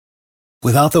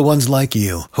Without the ones like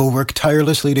you, who work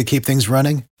tirelessly to keep things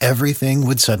running, everything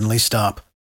would suddenly stop.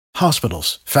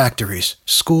 Hospitals, factories,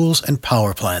 schools, and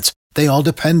power plants, they all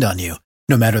depend on you.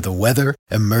 No matter the weather,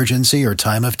 emergency, or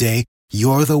time of day,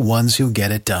 you're the ones who get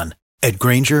it done. At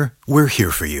Grainger, we're here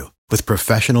for you with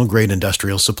professional-grade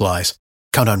industrial supplies.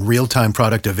 Count on real-time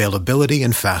product availability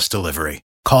and fast delivery.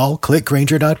 Call,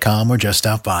 clickgrainger.com, or just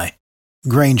stop by.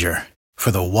 Grainger, for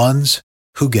the ones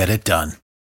who get it done.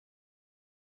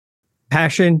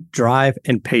 Passion, drive,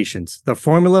 and patience. The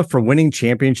formula for winning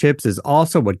championships is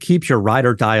also what keeps your ride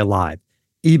or die alive.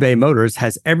 eBay Motors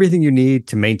has everything you need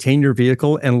to maintain your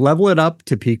vehicle and level it up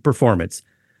to peak performance.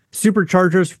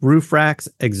 Superchargers, roof racks,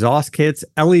 exhaust kits,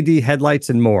 LED headlights,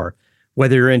 and more.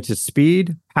 Whether you're into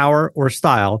speed, power, or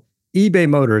style, eBay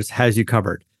Motors has you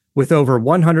covered. With over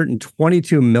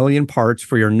 122 million parts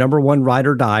for your number one ride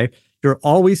or die, you'll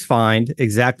always find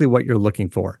exactly what you're looking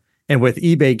for. And with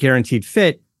eBay Guaranteed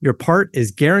Fit, your part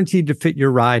is guaranteed to fit your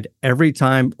ride every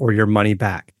time or your money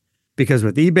back. Because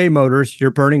with eBay Motors, you're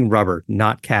burning rubber,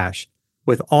 not cash.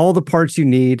 With all the parts you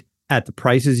need at the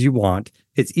prices you want,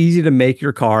 it's easy to make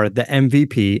your car the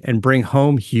MVP and bring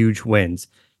home huge wins.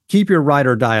 Keep your ride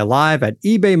or die alive at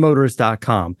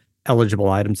ebaymotors.com. Eligible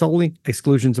items only.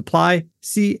 Exclusions apply.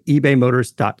 See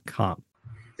ebaymotors.com.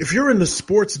 If you're into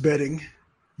sports betting,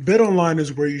 BetOnline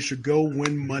is where you should go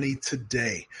win money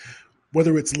today.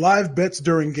 Whether it's live bets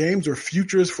during games or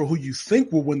futures for who you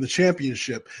think will win the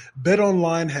championship,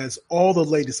 BetOnline has all the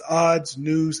latest odds,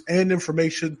 news, and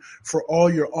information for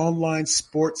all your online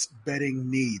sports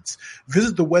betting needs.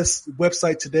 Visit the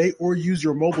website today or use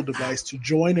your mobile device to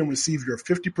join and receive your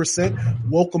 50%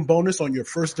 welcome bonus on your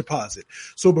first deposit.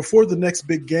 So before the next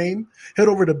big game, head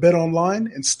over to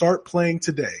BetOnline and start playing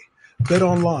today.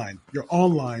 BetOnline, your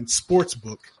online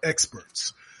sportsbook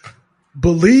experts.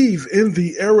 Believe in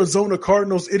the Arizona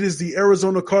Cardinals. It is the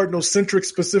Arizona Cardinals centric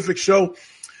specific show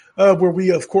where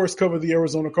we, of course, cover the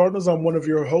Arizona Cardinals. I'm one of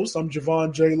your hosts. I'm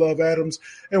Javon J. Love Adams.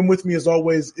 And with me, as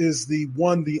always, is the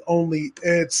one, the only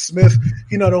Ed Smith.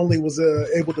 He not only was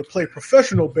able to play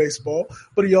professional baseball,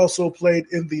 but he also played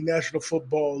in the National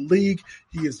Football League.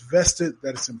 He is vested.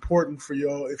 That is important for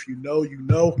y'all. If you know, you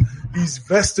know. He's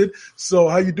vested. So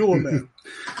how you doing, man?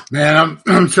 Man,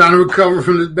 I'm trying to recover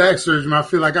from this back surgery. I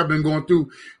feel like I've been going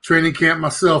through training camp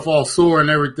myself, all sore and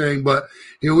everything. But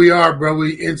here we are, bro.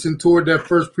 We inching toward that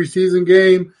first preseason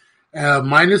game,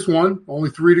 -1, only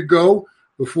 3 to go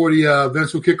before the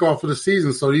eventual kickoff of the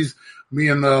season. So these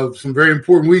being some very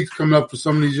important weeks coming up for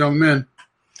some of these young men.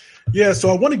 Yeah, so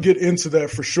I want to get into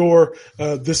that for sure.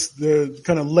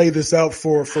 Kind of lay this out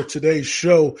for today's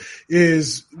show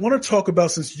is want to talk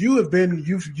about, since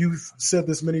you've said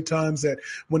this many times, that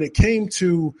when it came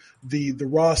to the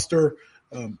roster,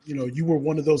 you were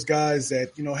one of those guys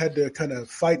that, had to kind of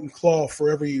fight and claw for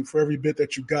every bit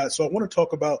that you got. So I want to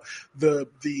talk about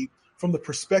from the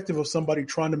perspective of somebody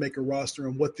trying to make a roster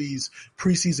and what these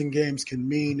preseason games can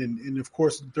mean. And of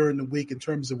course, during the week in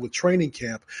terms of with training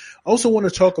camp. I also want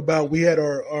to talk about, we had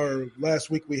our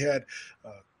last week, we had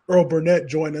Earl Burnett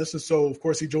join us. And so, of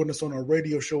course, he joined us on our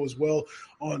radio show as well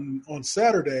on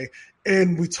Saturday.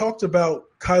 And we talked about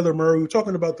Kyler Murray. We were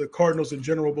talking about the Cardinals in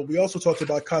general, but we also talked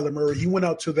about Kyler Murray. He went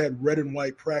out to that red and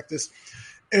white practice.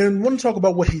 And want to talk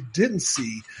about what he didn't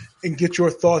see and get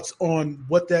your thoughts on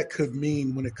what that could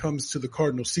mean when it comes to the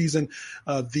Cardinal season.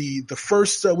 The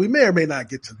first, we may or may not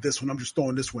get to this one. I'm just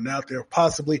throwing this one out there.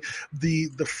 Possibly the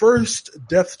first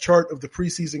depth chart of the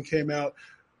preseason came out.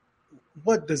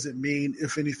 What does it mean,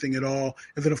 if anything at all?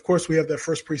 And then, of course, we have that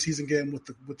first preseason game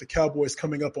with the Cowboys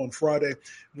coming up on Friday.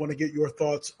 I want to get your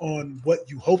thoughts on what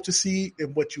you hope to see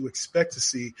and what you expect to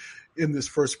see in this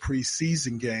first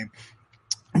preseason game.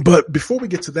 But before we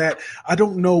get to that, I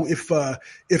don't know if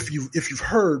you've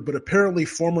heard, but apparently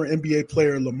former NBA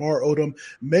player Lamar Odom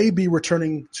may be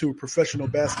returning to professional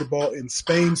basketball in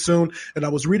Spain soon. And I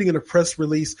was reading in a press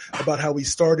release about how he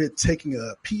started taking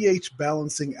a pH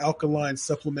balancing alkaline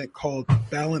supplement called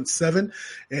Balance 7,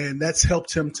 and that's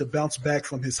helped him to bounce back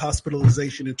from his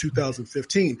hospitalization in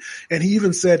 2015. And he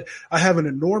even said, "I have an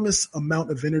enormous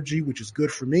amount of energy, which is good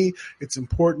for me. It's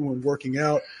important when working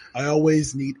out. I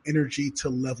always need energy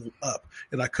to level up."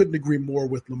 And I couldn't agree more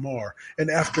with Lamar. And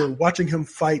after watching him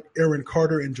fight Aaron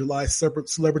Carter in July's separate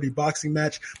celebrity boxing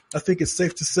match, I think it's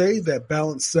safe to say that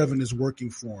Balance 7 is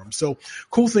working for him. So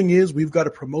cool thing is we've got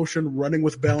a promotion running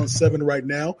with Balance 7 right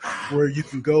now where you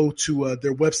can go to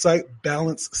their website,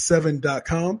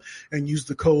 balance7.com, and use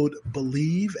the code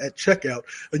BELIEVE at checkout,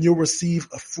 and you'll receive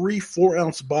a free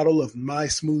 4-ounce bottle of My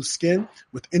Smooth Skin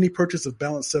with any purchase of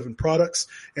Balance 7 products.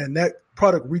 And that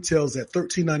product retails at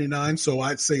 $13.99, so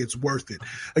I'd say it's worth it.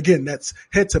 Again, that's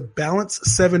head to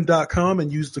balance7.com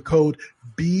and use the code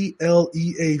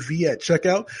BLEAV at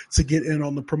checkout to get in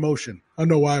on the promotion. I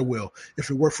know I will. If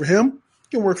it worked for him,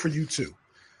 it can work for you too.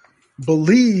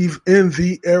 Believe in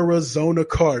the Arizona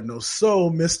Cardinals. So,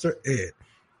 Mr. Ed,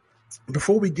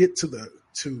 before we get to the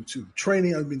to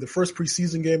training, I mean the first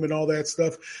preseason game and all that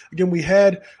stuff, again, we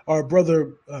had our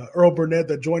brother Earl Burnett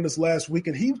that joined us last week,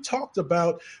 and he talked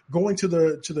about going to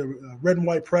the red and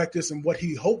white practice and what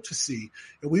he hoped to see.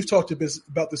 And we've talked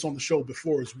about this on the show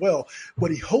before as well.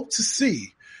 What he hoped to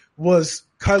see was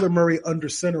Kyler Murray under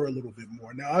center a little bit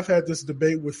more. Now, I've had this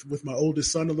debate with my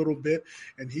oldest son a little bit,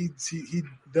 and he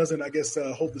doesn't, I guess,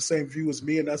 hold the same view as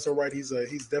me, and that's all right. He's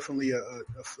definitely a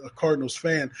Cardinals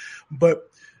fan. But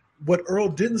what Earl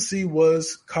didn't see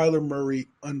was Kyler Murray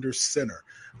under center.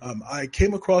 I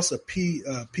came across a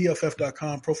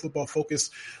PFF.com,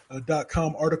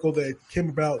 ProFootballFocus.com article that came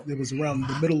about. It was around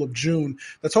the middle of June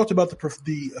that talked about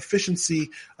the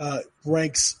efficiency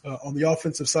ranks on the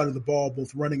offensive side of the ball,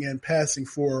 both running and passing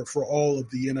for all of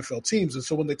the NFL teams. And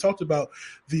so when they talked about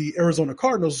the Arizona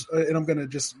Cardinals, and I'm going to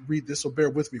just read this, so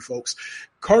bear with me, folks.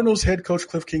 Cardinals head coach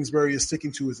Cliff Kingsbury is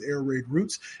sticking to his air raid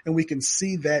roots, and we can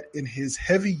see that in his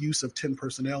heavy use of 10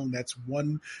 personnel, and that's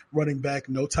one running back,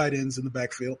 no tight ends in the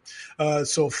backfield.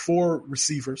 So 4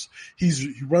 receivers. He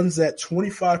runs that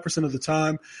 25% of the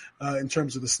time in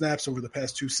terms of the snaps over the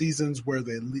past 2 seasons, where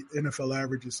the NFL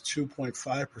average is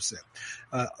 2.5%.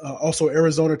 Also,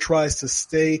 Arizona tries to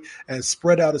stay as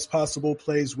spread out as possible,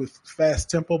 plays with fast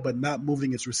tempo, but not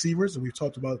moving its receivers. And we've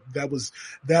talked about that was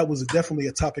definitely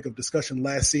a topic of discussion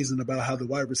last season about how the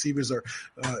wide receivers are,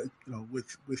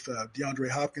 with DeAndre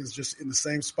Hopkins just in the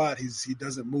same spot. He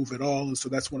doesn't move at all. And so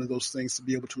that's one of those things to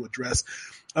be able to address.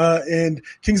 And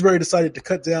Kingsbury decided to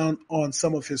cut down on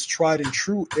some of his tried and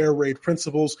true air raid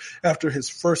principles after his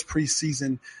first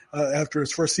season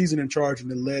in charge,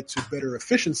 and it led to better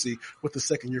efficiency with the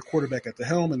second-year quarterback at the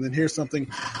helm. And then here's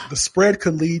something: the spread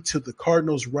could lead to the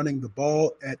Cardinals running the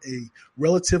ball at a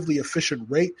relatively efficient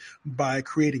rate by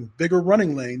creating bigger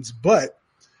running lanes, but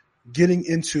getting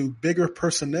into bigger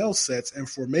personnel sets and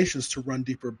formations to run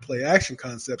deeper play action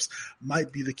concepts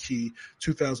might be the key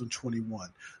 2021.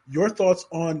 Your thoughts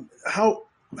on how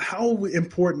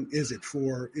important is it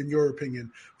in your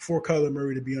opinion, for Kyler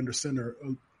Murray to be under center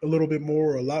a little bit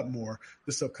more or a lot more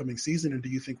this upcoming season? And do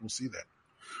you think we'll see that?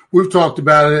 We've talked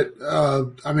about it.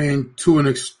 To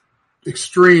an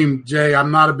extreme, Jay.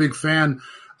 I'm not a big fan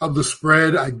of the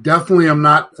spread. I definitely am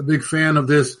not a big fan of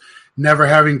this never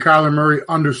having Kyler Murray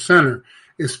under center,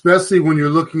 especially when you're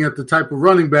looking at the type of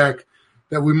running back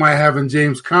that we might have in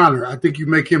James Conner. I think you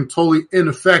make him totally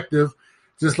ineffective,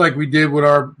 just like we did with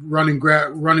our running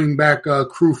back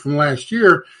crew from last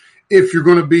year. If you're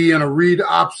going to be in a read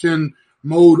option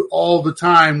mode all the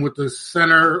time with the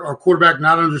center or quarterback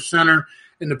not under center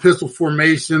in the pistol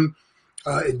formation,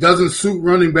 it doesn't suit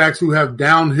running backs who have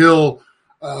downhill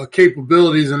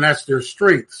capabilities, and that's their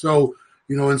strength. So,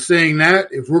 in saying that,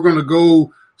 if we're going to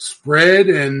go spread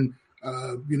and,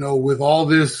 with all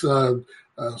this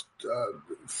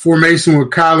formation with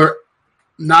Kyler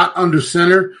not under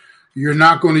center, you're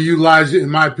not going to utilize, in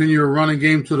my opinion, your running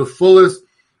game to the fullest.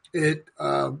 It,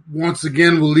 once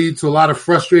again, will lead to a lot of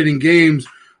frustrating games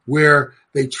where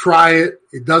they try it.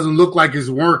 It doesn't look like it's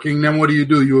working. Then what do?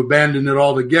 You abandon it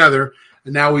altogether.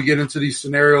 And now we get into these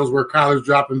scenarios where Kyler's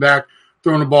dropping back,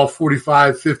 throwing the ball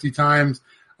 45, 50 times.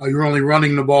 You're only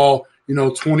running the ball,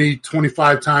 20,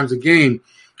 25 times a game.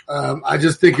 I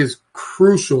just think it's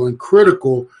crucial and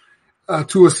critical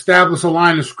to establish a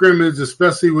line of scrimmage,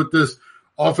 especially with this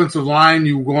offensive line.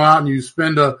 You go out and you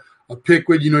spend a pick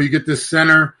with, you get this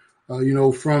center,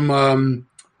 from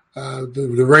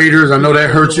the Raiders. I know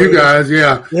that hurts you guys.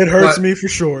 Yeah. It hurts me for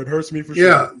sure.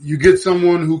 Yeah. You get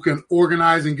someone who can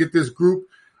organize and get this group,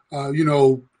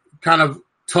 kind of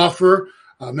tougher,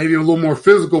 maybe a little more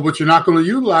physical, but you're not going to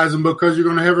utilize them because you're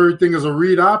going to have everything as a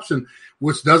read option,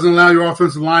 which doesn't allow your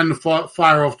offensive line to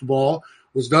fire off the ball,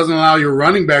 which doesn't allow your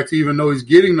running back to even know he's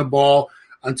getting the ball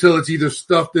until it's either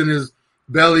stuffed in his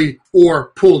belly or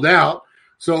pulled out.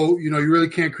 So, you really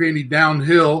can't create any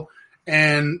downhill.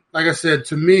 And like I said,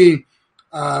 to me,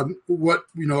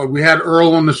 we had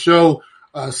Earl on the show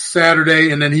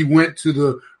Saturday, and then he went to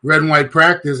the red and white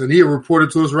practice, and he reported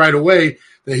to us right away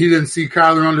that he didn't see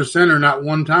Kyler under center not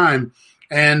one time.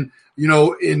 And,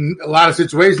 in a lot of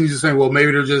situations, he's just saying, well,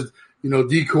 maybe they're just,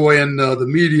 decoying the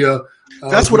media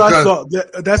That's what I thought.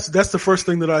 That's the first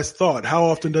thing that I thought. How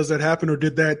often does that happen, or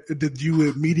did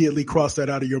you immediately cross that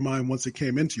out of your mind once it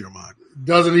came into your mind?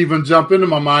 Doesn't even jump into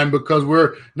my mind because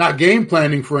we're not game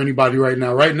planning for anybody right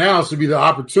now. Right now, it's to be the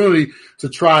opportunity to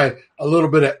try a little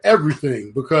bit of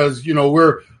everything because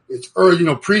it's early,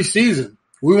 preseason.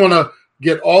 We want to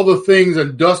get all the things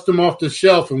and dust them off the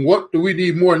shelf. And what do we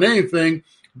need more than anything?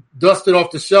 Dusted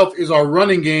off the shelf is our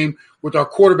running game with our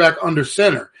quarterback under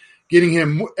center. Getting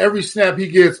him every snap he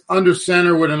gets under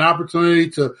center with an opportunity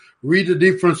to read the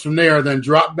defense from there, then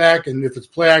drop back. And if it's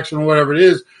play action or whatever it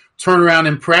is, turn around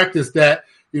and practice that.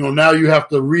 Now you have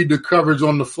to read the coverage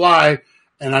on the fly.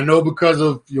 And I know because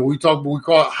of, we call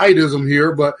it heightism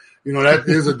here, but that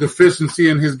is a deficiency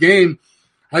in his game.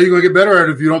 How are you going to get better at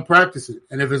it if you don't practice it?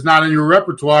 And if it's not in your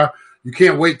repertoire, you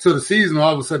can't wait till the season.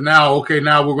 All of a sudden now we're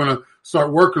going to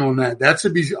start working on that. That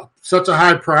should be such a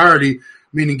high priority,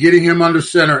 meaning getting him under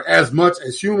center as much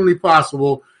as humanly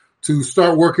possible to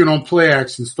start working on play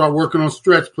action, start working on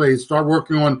stretch plays, start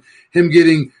working on him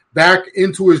getting back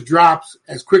into his drops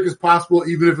as quick as possible,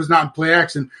 even if it's not in play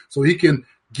action, so he can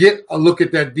get a look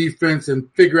at that defense and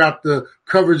figure out the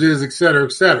coverages, et cetera,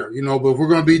 et cetera. But if we're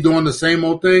going to be doing the same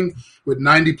old thing with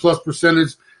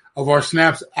 90+% of our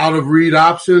snaps out of read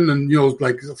option and,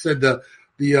 like I said,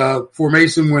 the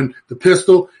formation when the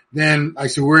pistol, then I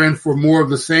said we're in for more of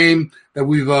the same that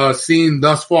we've seen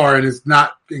thus far, and it's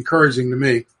not encouraging to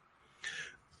me.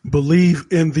 Believe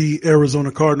in the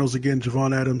Arizona Cardinals again,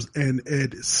 Javon Adams and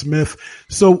Ed Smith.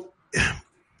 So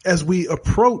as we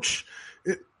approach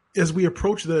the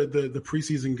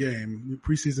preseason game,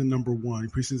 preseason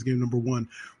game number one,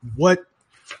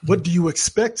 what do you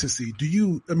expect to see?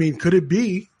 Could it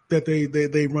be that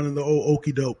they run in the old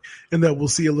okie doke and that we'll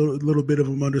see a little bit of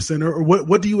them under center? Or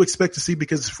what do you expect to see?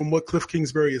 Because from what Cliff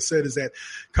Kingsbury has said is that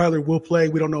Kyler will play.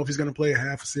 We don't know if he's going to play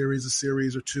a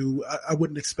series or two. I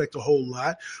wouldn't expect a whole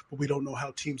lot, but we don't know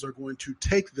how teams are going to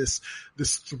take this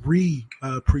three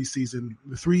preseason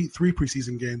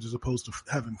games as opposed to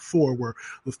having four, where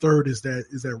the third is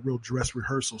that real dress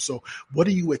rehearsal. So what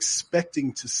are you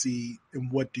expecting to see,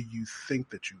 and what do you think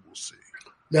that you will see?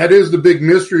 That is the big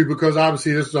mystery because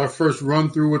obviously this is our first run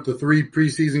through with the 3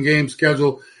 preseason games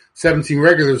schedule, 17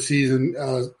 regular season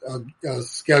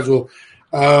schedule.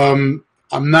 I'm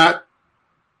not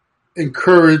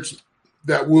encouraged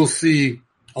that we'll see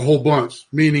a whole bunch,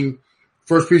 meaning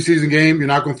first preseason game, you're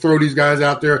not going to throw these guys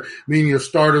out there, meaning you're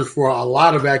starters for a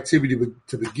lot of activity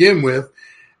to begin with.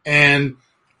 And,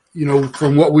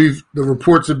 from what the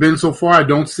reports have been so far, I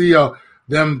don't see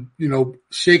them,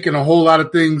 shaking a whole lot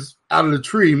of things out of the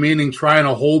tree, meaning trying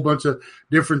a whole bunch of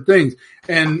different things.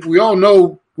 And we all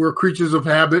know we're creatures of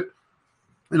habit.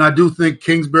 And I do think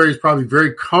Kingsbury is probably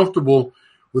very comfortable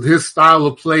with his style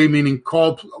of play, meaning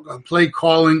play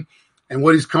calling and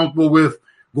what he's comfortable with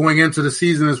going into the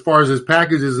season as far as his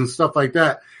packages and stuff like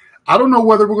that. I don't know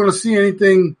whether we're going to see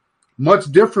anything much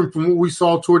different from what we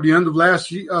saw toward the end of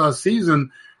last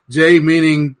season, Jay,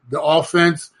 meaning the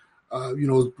offense,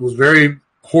 was very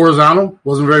horizontal,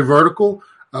 wasn't very vertical.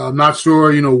 I'm not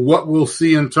sure, what we'll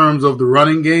see in terms of the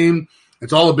running game.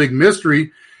 It's all a big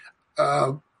mystery.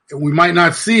 We might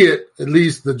not see it. At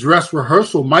least the dress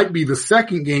rehearsal might be the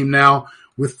second game now,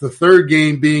 with the third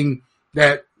game being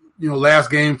that, last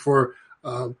game for,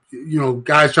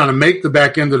 guys trying to make the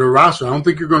back end of the roster. I don't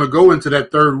think you're going to go into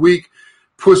that third week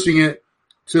pushing it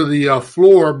to the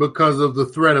floor because of the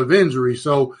threat of injury.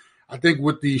 So I think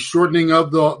with the shortening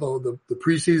of the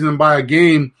preseason by a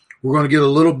game, we're going to get a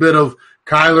little bit of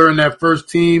Kyler in that first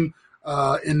team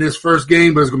in this first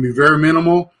game, but it's going to be very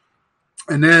minimal.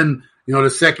 And then, the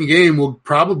second game, we'll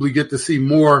probably get to see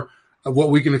more of what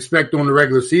we can expect on the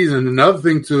regular season. Another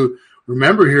thing to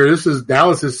remember here, this is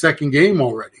Dallas's second game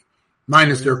already,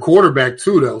 minus their quarterback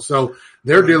too, though. So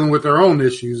they're dealing with their own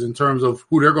issues in terms of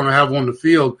who they're going to have on the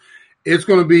field. It's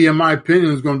going to be, in my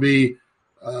opinion, it's going to be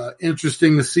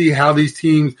interesting to see how these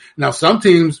teams – now some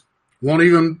teams won't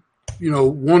even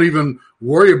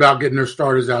worry about getting their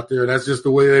starters out there. That's just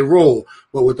the way they roll.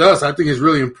 But with us, I think it's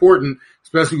really important,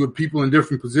 especially with people in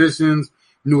different positions,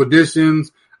 new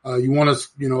additions. You want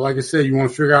to, like I said, you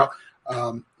want to figure out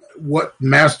what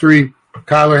mastery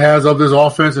Kyler has of this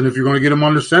offense. And if you're going to get him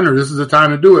under center, this is the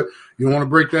time to do it. You don't want to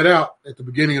break that out at the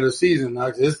beginning of the season.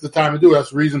 This is the time to do it.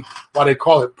 That's the reason why they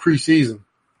call it preseason.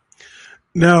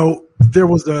 Now, there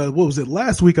was what was it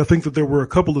last week? I think that there were a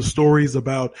couple of stories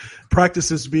about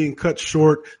practices being cut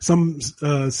short. Some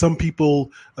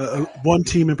people, one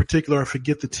team in particular, I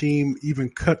forget the team, even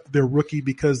cut their rookie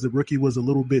because the rookie was a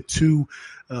little bit too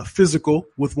physical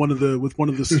with one of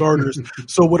the starters.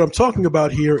 So what I'm talking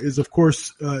about here is of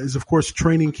course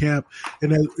training camp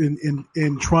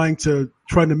and trying to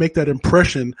make that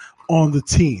impression on the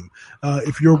team.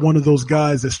 If you're one of those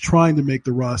guys that's trying to make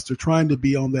the roster, trying to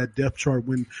be on that depth chart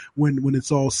when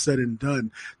it's all said and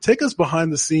done, take us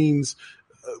behind the scenes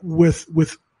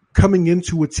with coming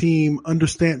into a team,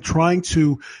 trying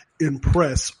to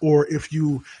impress, or if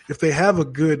they have a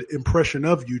good impression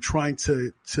of you, trying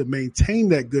to maintain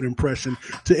that good impression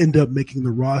to end up making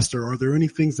the roster. Are there any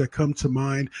things that come to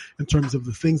mind in terms of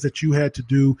the things that you had to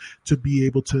do to be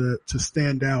able to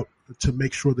stand out, to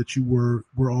make sure that you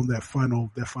were on that final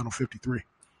 53?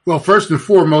 Well, first and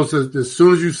foremost, as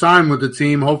soon as you sign with the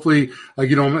team, hopefully,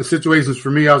 situations for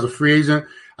me, I was a free agent.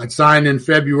 I'd signed in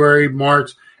February,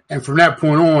 March. And from that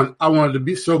point on, I wanted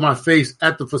to show my face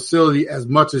at the facility as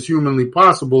much as humanly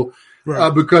possible,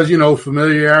 right. Because,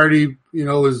 familiarity,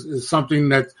 is something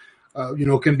that,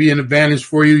 can be an advantage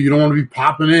for you. You don't want to be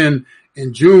popping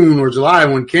in June or July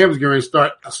when camp is going to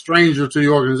start, a stranger to the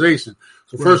organization.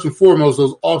 So right. First and foremost,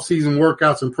 those off-season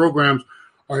workouts and programs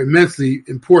are immensely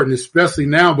important, especially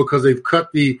now because they've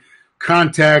cut the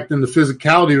contact and the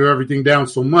physicality of everything down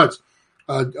so much.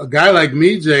 A guy like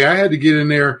me, Jay, I had to get in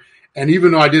there. And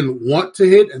even though I didn't want to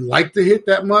hit and like to hit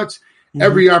that much,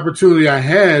 every opportunity I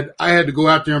had to go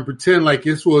out there and pretend like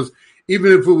this was,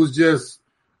 even if it was just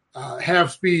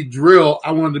half speed drill,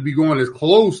 I wanted to be going as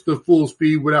close to full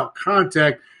speed without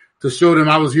contact to show them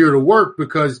I was here to work,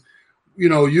 because,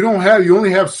 you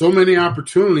only have so many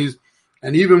opportunities.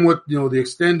 And even with, the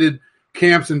extended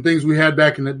camps and things we had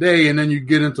back in the day, and then you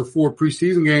get into 4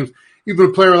 preseason games, even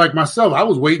a player like myself, I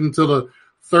was waiting until the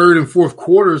third and fourth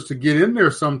quarters to get in there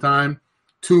sometime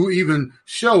to even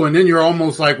show. And then you're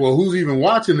almost like, well, who's even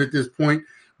watching at this point?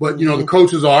 But, the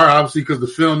coaches are, obviously, because the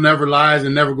film never lies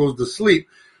and never goes to sleep.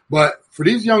 But for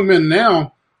these young men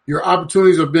now, your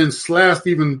opportunities have been slashed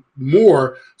even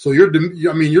more. So you're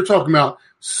talking about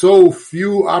so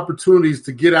few opportunities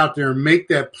to get out there and make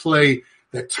that play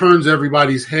that turns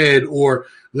everybody's head or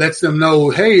lets them know,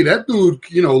 hey, that dude,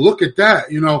 look at that,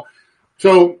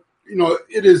 So,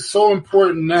 it is so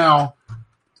important now,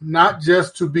 not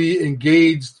just to be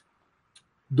engaged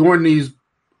during these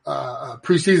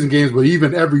preseason games, but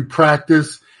even every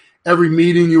practice, every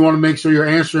meeting. You want to make sure you're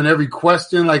answering every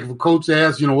question. Like if a coach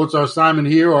asks, what's our assignment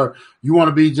here? Or you want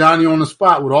to be Johnny on the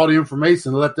spot with all the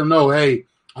information and let them know, hey,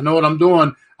 I know what I'm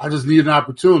doing. I just need an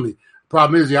opportunity.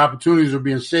 Problem is the opportunities are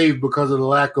being shaved because of the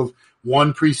lack of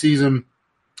preseason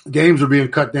games are being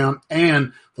cut down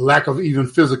and the lack of even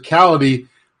physicality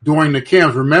during the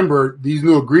camps. Remember, these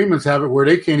new agreements have it where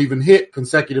they can't even hit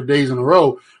consecutive days in a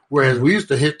row, whereas we used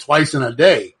to hit twice in a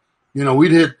day.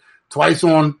 We'd hit twice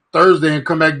on Thursday and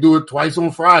come back and do it twice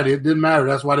on Friday. It didn't matter.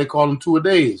 That's why they call them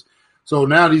 2-a-days. So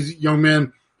now these young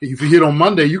men, if you hit on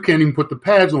Monday, you can't even put the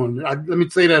pads on. Let me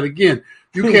say that again.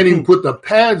 You can't even put the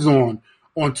pads on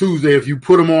Tuesday if you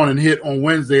put them on and hit on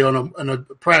Wednesday on a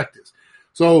practice.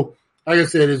 So, like I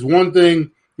said, it's one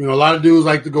thing, a lot of dudes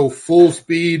like to go full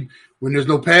speed when there's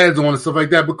no pads on and stuff like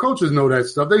that. But coaches know that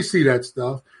stuff. They see that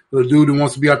stuff. The dude who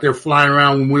wants to be out there flying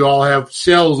around when we all have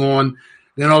shells on,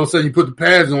 then all of a sudden you put the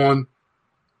pads on.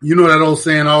 You know that old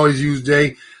saying I always use,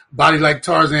 Jay, body like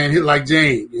Tarzan, hit like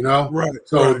Jane, Right.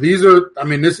 So these are,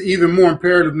 this is even more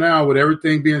imperative now with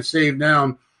everything being shaved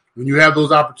down. When you have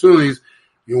those opportunities,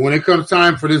 when it comes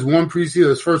time for this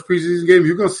first preseason game,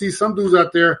 you're going to see some dudes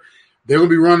out there, they're going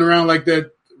to be running around like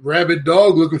that rabid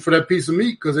dog looking for that piece of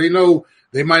meat because they know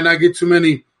they might not get too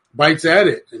many bites at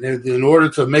it. And in order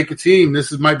to make a team,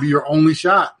 might be your only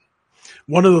shot.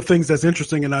 One of the things that's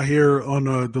interesting, and I hear on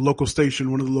the local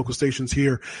station, one of the local stations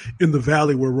here in the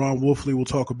Valley where Ron Wolfley will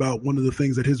talk about one of the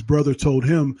things that his brother told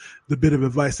him, the bit of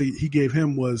advice that he gave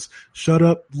him was shut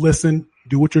up, listen,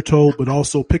 do what you're told, but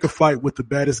also pick a fight with the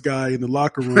baddest guy in the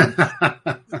locker room.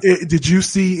 Did you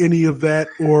see any of that,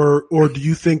 or do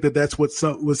you think that that's what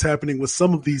was happening with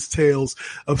some of these tales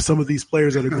of some of these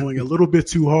players that are going a little bit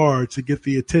too hard to get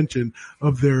the attention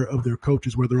of their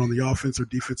coaches, whether on the offense or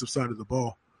defensive side of the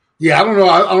ball? Yeah, I don't know.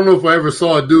 I don't know if I ever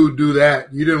saw a dude do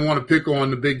that. You didn't want to pick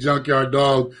on the big junkyard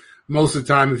dog most of the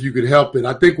time if you could help it.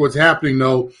 I think what's happening,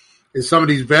 though, is some of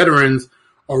these veterans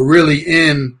are really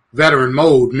in veteran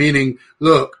mode, meaning,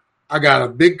 look, I got a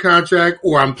big contract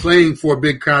or I'm playing for a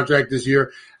big contract this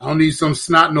year. I don't need some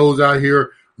snot nose out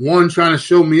here, one, trying to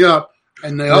show me up,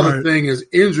 and the other thing is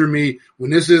injure me when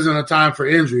this isn't a time for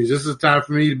injuries. This is a time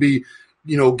for me to be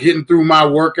getting through my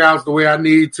workouts the way I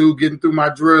need to, getting through my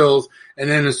drills. And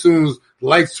then as soon as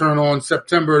lights turn on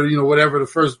September, whatever the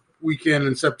first weekend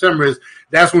in September is,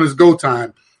 that's when it's go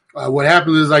time. What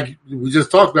happens is, like we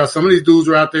just talked about, some of these dudes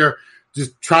are out there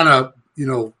just trying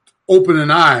to, open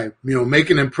an eye, make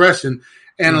an impression.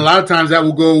 And a lot of times that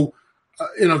will go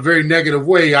in a very negative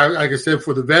way. Like I said,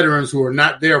 for the veterans who are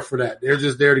not there for that, they're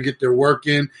just there to get their work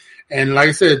in. And like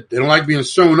I said, they don't like being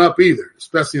shown up either,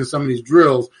 especially in some of these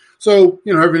drills. So,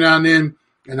 every now and then,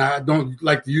 and I don't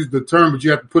like to use the term, but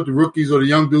you have to put the rookies or the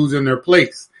young dudes in their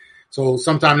place. So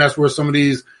sometimes that's where some of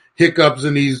these hiccups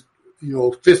and these,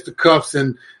 fisticuffs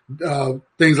and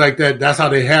things like that, that's how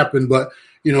they happen. But,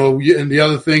 and the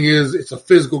other thing is it's a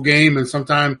physical game, and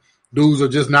sometimes dudes are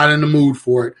just not in the mood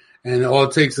for it. And all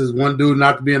it takes is one dude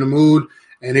not to be in the mood,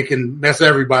 and it can mess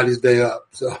everybody's day up.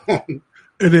 So. And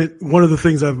then one of the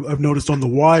things I've noticed on the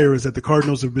wire is that the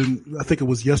Cardinals have been, I think it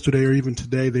was yesterday or even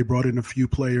today, they brought in a few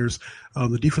players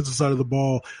on the defensive side of the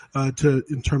ball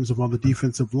in terms of on the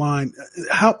defensive line.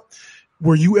 How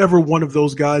were you ever one of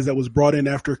those guys that was brought in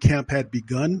after camp had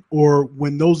begun? Or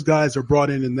when those guys are brought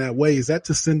in that way, is that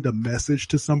to send a message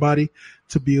to somebody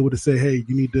to be able to say, hey,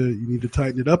 you need to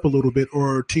tighten it up a little bit?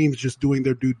 Or are teams just doing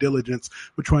their due diligence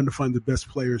with trying to find the best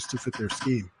players to fit their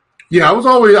scheme? Yeah, I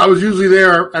was usually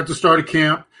there at the start of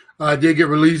camp. I did get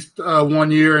released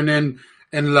 1 year and then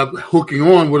ended up hooking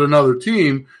on with another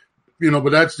team, but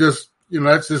that's just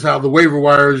how the waiver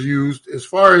wire is used. As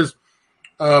far as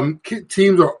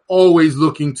teams are always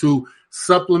looking to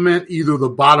supplement either the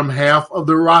bottom half of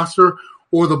their roster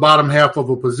or the bottom half of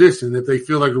a position. If they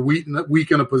feel like they're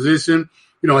weak in a position,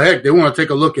 heck, they want to take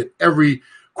a look at every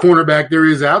cornerback there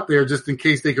is out there just in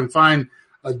case they can find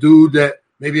a dude that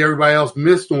maybe everybody else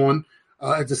missed on.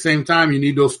 At the same time, you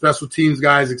need those special teams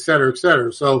guys, et cetera, et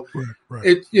cetera. So right.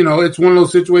 It's one of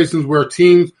those situations where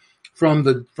teams from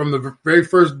the very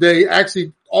first day,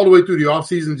 actually all the way through the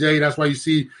offseason, Jay, that's why you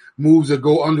see moves that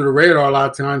go under the radar a lot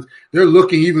of times. They're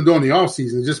looking even during the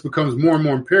offseason. It just becomes more and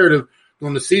more imperative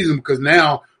during the season because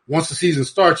now once the season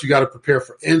starts, you got to prepare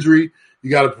for injury. You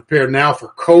got to prepare now for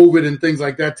COVID and things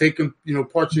like that, taking,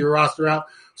 parts of your roster out.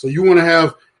 So you want to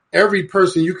have every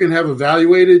person you can have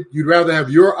evaluated. You'd rather have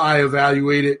your eye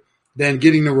evaluated than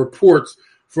getting the reports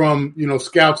from,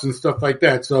 scouts and stuff like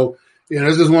that. So,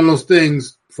 it's just one of those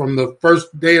things from the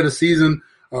first day of the season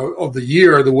of the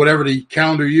year, whatever the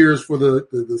calendar years for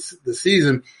the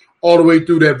season, all the way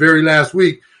through that very last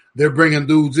week, they're bringing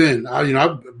dudes in.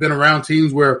 I've been around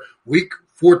teams where week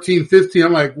 14, 15,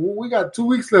 I'm like, well, we got 2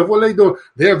 weeks left. What are they doing?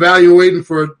 They're evaluating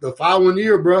for the following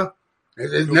year, bro.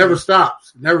 It never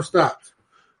stops. It never stops.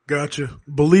 Gotcha.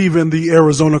 Believe in the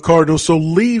Arizona Cardinals. So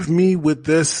leave me with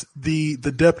this, the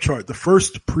depth chart. The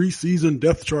first preseason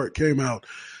depth chart came out.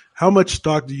 How much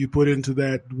stock do you put into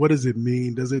that? What does it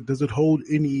mean? Does it hold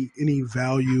any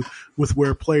value with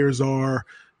where players are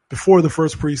before the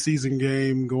first preseason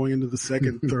game, going into the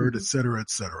second, third, et cetera, et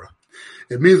cetera?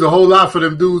 It means a whole lot for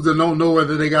them dudes that don't know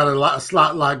whether they got a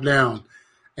slot locked down.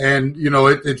 And,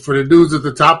 for the dudes at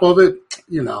the top of it,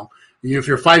 if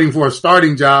you're fighting for a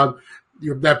starting job,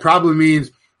 that probably means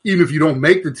even if you don't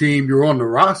make the team, you're on the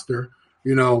roster.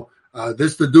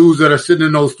 This the dudes that are sitting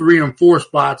in those 3 and 4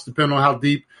 spots, depending on how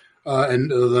deep and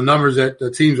the numbers that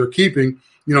the teams are keeping.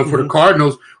 For the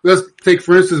Cardinals, let's take,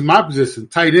 for instance, my position,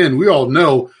 tight end. We all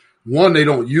know, one, they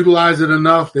don't utilize it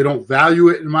enough. They don't value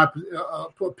it, in my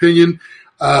opinion.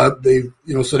 So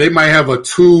they might have a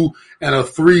 2 and a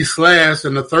 3 slash,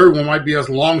 and the third one might be a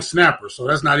long snapper. So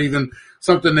that's not even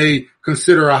something they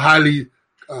consider a highly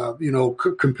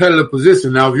competitive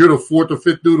position. Now, if you're the 4th or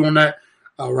 5th dude on that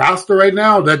roster right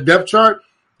now, that depth chart,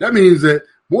 that means that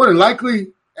more than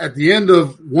likely at the end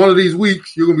of one of these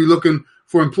weeks, you're going to be looking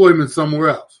for employment somewhere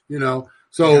else,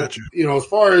 So, gotcha. As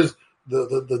far as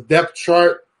the depth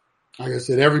chart, like I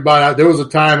said, everybody, there was a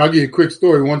time, I'll give you a quick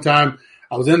story. One time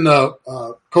I was in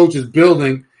the coach's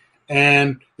building,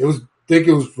 and I think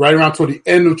it was right around toward the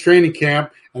end of training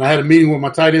camp, and I had a meeting with my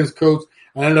tight ends coach.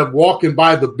 I ended up walking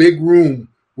by the big room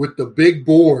with the big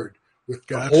board with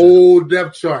the whole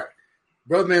depth chart.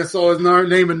 Brother man saw his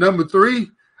name at number 3.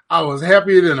 I was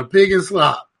happier than a pig in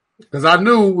slop because I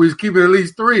knew we was keeping at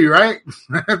least 3, right?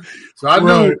 So I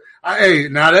knew,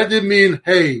 now that didn't mean,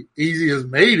 hey, Easy has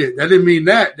made it. That didn't mean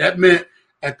that. That meant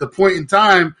at the point in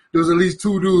time, there was at least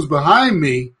 2 dudes behind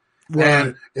me. Right.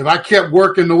 And if I kept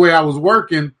working the way I was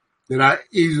working, then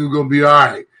Easy was going to be all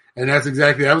right. And that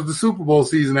was the Super Bowl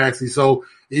season, actually. So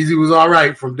Easy was all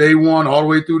right from day one all the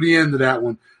way through the end of that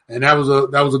one. And that was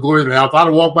a glorious. Now, if I'd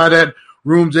have walked by that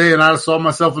room, Jay, and I saw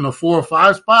myself in a 4 or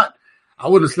 5 spot, I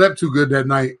wouldn't have slept too good that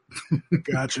night.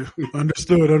 Gotcha.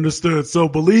 Understood. So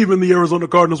Believe in the Arizona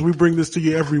Cardinals. We bring this to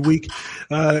you every week.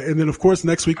 And then, of course,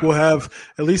 next week we'll have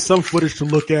at least some footage to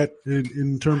look at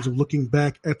in terms of looking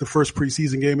back at the first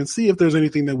preseason game and see if there's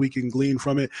anything that we can glean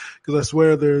from it. Because I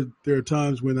swear there are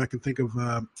times when I can think of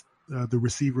the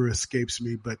receiver escapes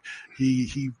me, but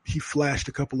he flashed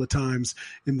a couple of times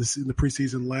in the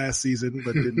preseason last season,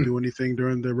 but didn't do anything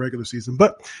during the regular season.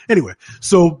 But anyway,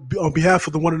 so on behalf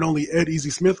of the one and only Ed Easy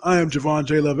Smith, I am Javon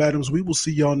J. Love Adams. We will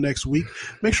see y'all next week.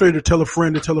 Make sure to tell a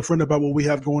friend about what we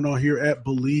have going on here at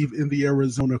Believe in the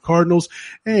Arizona Cardinals.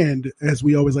 And as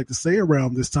we always like to say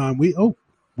around this time, we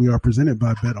are presented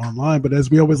by Bet Online. But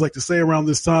as we always like to say around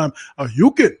this time,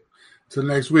 you can. Till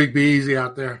next week, be easy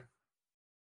out there.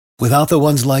 Without the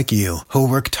ones like you, who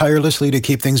work tirelessly to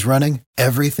keep things running,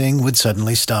 everything would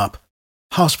suddenly stop.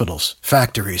 Hospitals,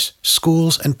 factories,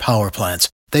 schools, and power plants,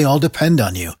 they all depend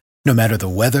on you. No matter the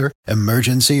weather,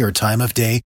 emergency, or time of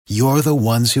day, you're the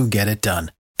ones who get it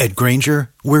done. At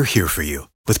Grainger, we're here for you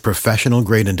with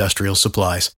professional-grade industrial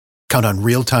supplies. Count on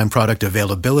real-time product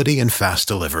availability and fast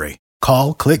delivery.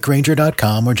 Call, click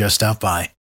Grainger.com, or just stop by.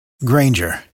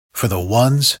 Grainger, for the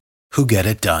ones who get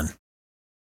it done.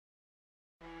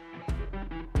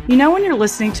 You know when you're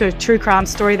listening to a true crime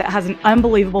story that has an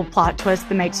unbelievable plot twist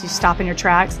that makes you stop in your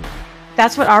tracks?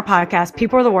 That's what our podcast,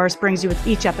 People Are the Worst, brings you with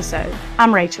each episode.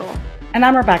 I'm Rachel. And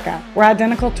I'm Rebecca. We're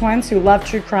identical twins who love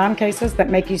true crime cases that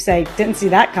make you say, didn't see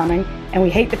that coming, and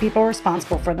we hate the people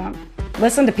responsible for them.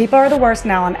 Listen to People Are the Worst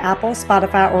now on Apple,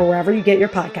 Spotify, or wherever you get your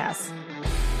podcasts.